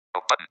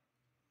button.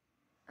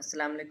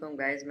 अस्सलाम वालेकुम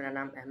guys, मेरा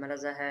नाम अहमद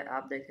रज़ा है।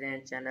 आप देख रहे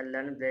हैं channel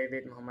learn brave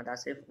with Mohammad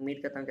Asif. उम्मीद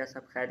करता हूँ कि आप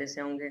सब खैरियत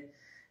से होंगे।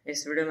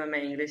 इस वीडियो में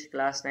मैं इंग्लिश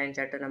क्लास 9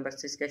 चैप्टर नंबर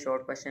 6 के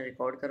शॉर्ट क्वेश्चन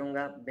रिकॉर्ड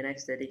करूँगा। बिना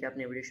किसी देरी के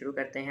अपनी वीडियो शुरू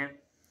करते हैं।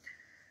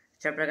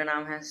 चैप्टर का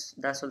नाम है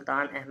द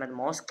सुल्तान अहमद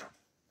मॉस्क।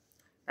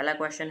 पहला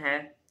क्वेश्चन है,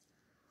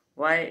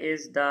 Y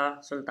is the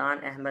sultan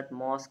Ahmad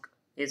mask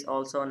is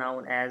also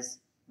known as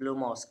blue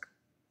mask?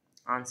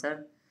 Answer.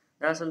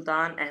 The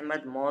Sultan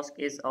Ahmed Mosque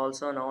is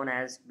also known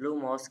as Blue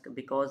Mosque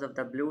because of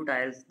the blue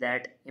tiles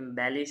that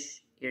embellish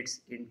its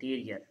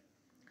interior.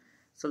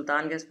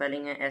 सुल्तान के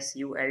spelling है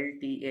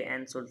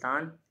SULTAN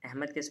सुल्तान,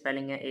 अहमद के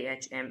spelling है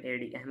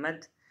AHMAD Ahmad,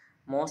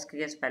 mask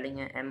के spelling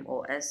है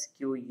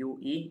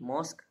MOSQUE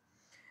mask,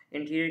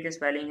 interior के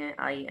spelling है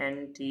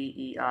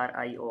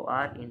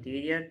INTERIOR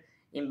interior,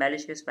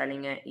 इम्बेलिश के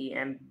spelling है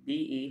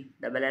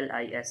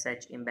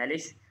EMBELLISH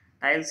इम्बेलिश,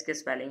 टाइल्स के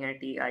स्पेलिंग है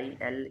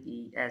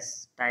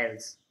TILES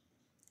टाइल्स,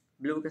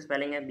 ब्लू के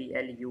स्पेलिंग है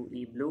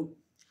BLUE blue.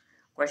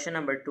 Question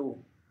number 2,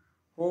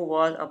 who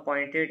was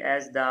appointed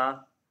as the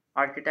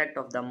architect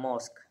of the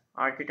mosque?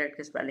 Architect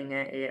की स्पेलिंग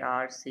है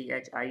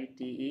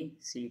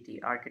ARCHITECT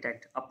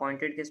आर्किटेक्ट,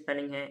 अपॉइंटेड की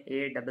स्पेलिंग है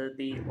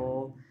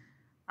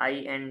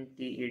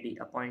APPOINTED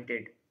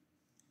अपॉइंटेड।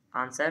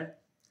 आंसर,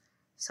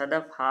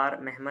 सदफ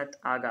हार महमद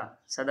आगा,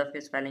 सदफ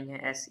की स्पेलिंग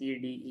है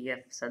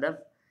SEDEF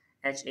सदफ,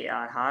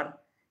 HAR हार,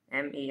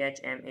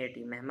 MEHMAT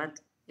महमद,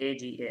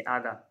 AGA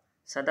आगा।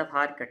 सदफ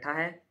हार इकट्ठा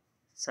है,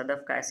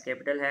 सदफ का S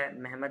कैपिटल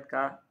है, महमद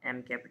का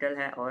M कैपिटल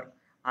है और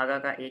आगा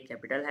का A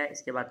कैपिटल है,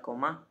 इसके बाद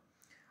coma.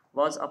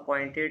 Was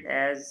appointed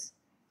as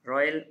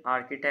royal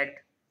architect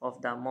of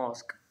the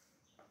mosque.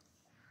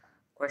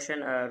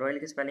 Question, royal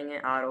की स्पेलिंग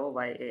है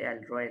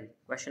ROYAL royal.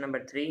 Question number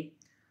 3,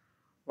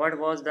 what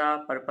was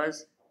the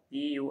purpose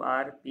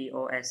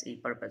PURPOSE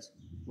purpose?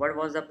 What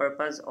was the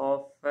purpose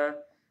of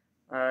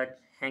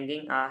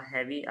hanging a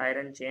heavy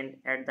iron chain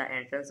at the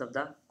entrance of the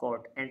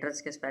court?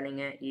 Entrance के spelling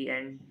है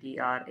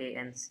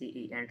ENTRANCE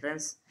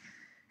entrance,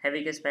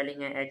 heavy के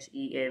spelling है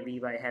HEAVY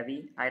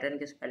heavy, iron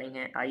के spelling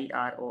है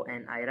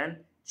IRON iron,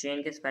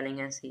 chain के spelling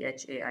है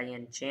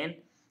CHAIN chain,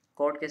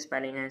 court के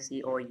spelling है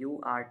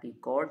COURT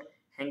कोर्ट,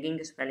 हैंगिंग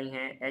की स्पेलिंग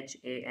है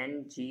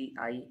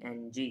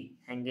HANGING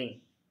hanging.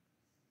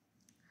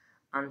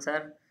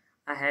 Answer,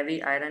 a heavy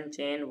iron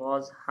chain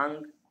was hung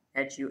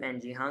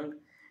HUNG hung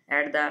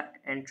at the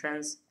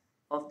entrance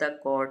of the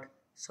court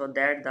so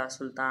that the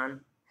Sultan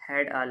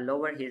had to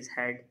lower his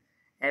head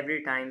every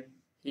time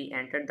he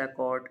entered the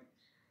court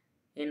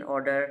in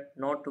order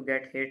not to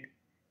get hit,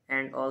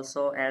 and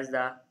also as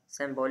the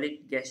symbolic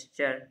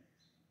gesture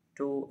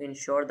to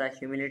ensure the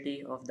humility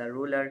of the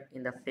ruler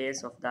in the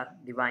face of the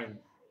divine.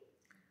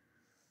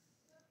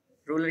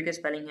 Ruler की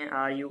spelling है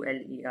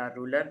RULER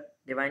ruler,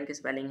 divine की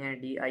spelling है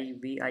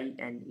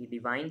DIVINE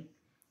divine,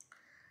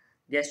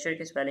 gesture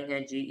की spelling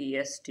है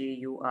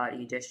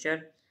GESTURE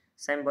gesture,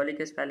 symbolic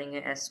की spelling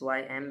है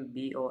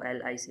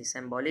SYMBOLIC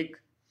symbolic,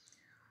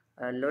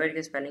 lower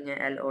की spelling है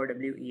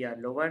LOWER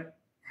लोअर,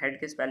 हेड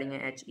की स्पेलिंग है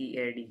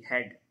HEAD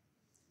head.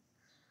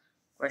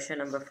 Question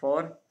number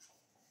 4,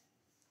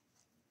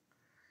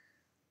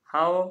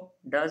 how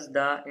does the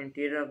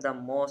interior of the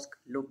mosque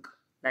look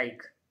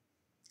like?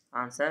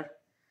 Answer,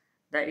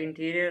 the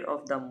interior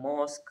of the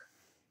mosque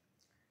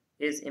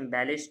is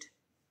embellished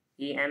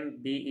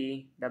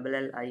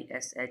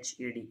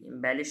EMBELLISHED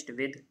embellished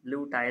with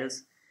blue tiles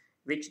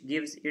which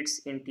gives its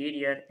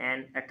interior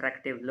an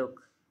attractive look.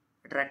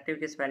 Attractive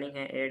की spelling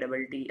है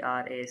ATTRACTIVE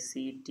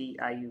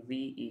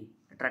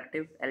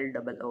attractive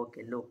LOOK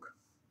look.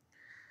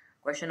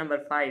 Question number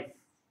 5,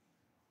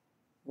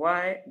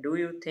 why do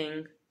you think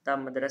the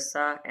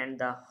madrasa and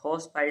the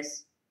hospice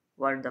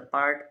were the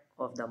part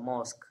of the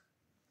mosque?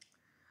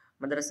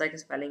 मदरसा की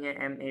spelling है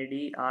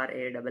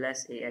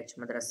MADRASSAH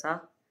मदरसा,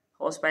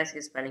 hospice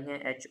की spelling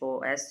है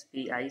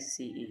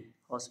HOSPICE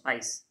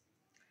hospice.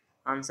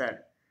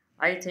 Answer,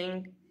 I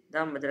think the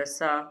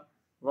Madrasa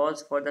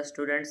was for the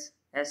students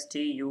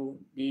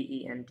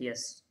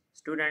STUDENTS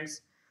students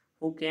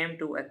who came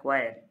to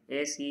acquire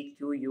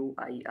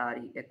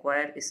ACQUIRE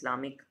acquire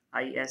Islamic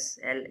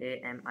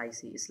ISLAMIC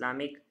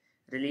Islamic,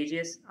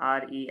 religious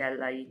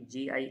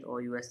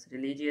RELIGIOUS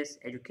religious,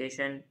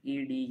 education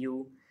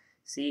EDUCATION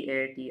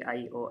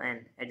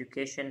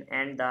education,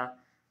 and the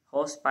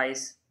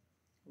hospice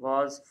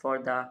was for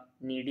the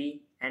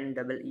needy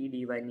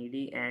NEEDY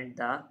needy and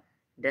the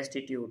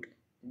destitute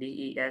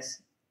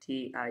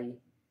DESTITUTE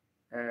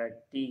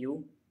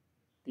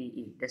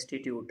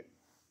destitute.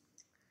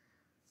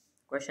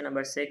 Question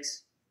number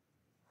 6,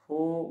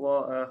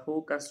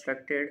 who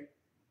constructed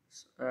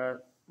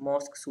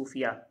mosque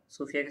Sufia?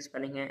 Sufia की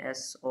spelling है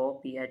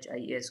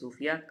SOPHIA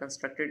सूफिया,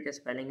 constructed की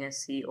spelling है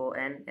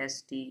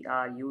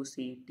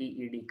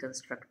CONSTRUCTED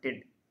constructed.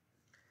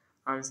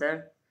 Answer,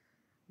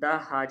 the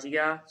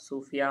Hajia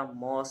Sufia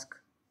mosque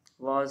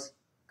was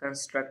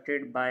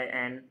constructed by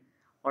an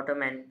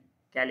Ottoman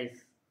caliph.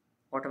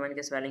 Ottoman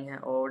की spelling है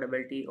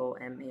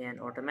OTTOMAN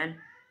Ottoman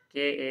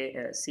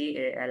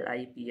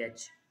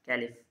CALIPH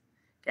caliph,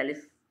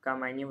 caliph का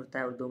मायने होता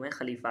है उर्दू में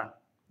खलीफा।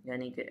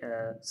 यानी कि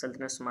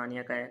सल्तनत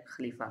उस्मानिया का एक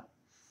खलीफा।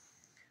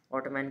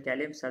 ओटोमन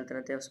कैलिफ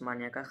सल्तनत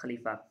उस्मानिया का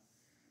खलीफा।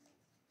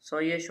 सो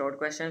ये शॉर्ट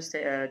क्वेश्चंस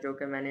थे जो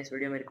कि मैंने इस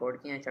वीडियो में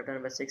रिकॉर्ड किए हैं चैप्टर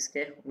नंबर 6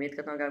 के। उम्मीद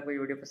करता हूँ कि आपको ये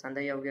वीडियो पसंद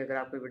आई होगी। अगर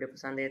आपको वीडियो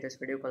पसंद आई तो इस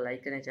वीडियो को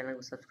लाइक करें, चैनल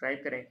को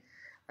सब्सक्राइब करें।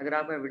 अगर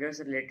आपका वीडियो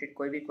से रिलेटेड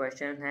कोई भी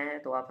क्वेश्चन है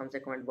तो आप हमसे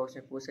कमेंट बॉक्स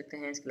में पूछ सकते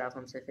हैं। इसके अलावा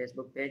हमसे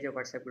फेसबुक पेज और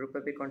व्हाट्सएप ग्रुप पर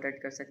भी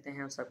कॉन्टैक्ट कर सकते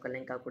हैं और सबका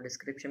लिंक आपको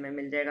डिस्क्रिप्शन में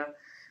मिल जाएगा।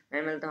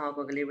 मैं मिलता हूँ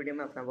आपको अगली वीडियो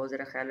में। अपना बहुत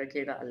ज़्यादा ख्याल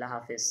रखिएगा। अल्लाह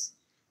हाफिज़।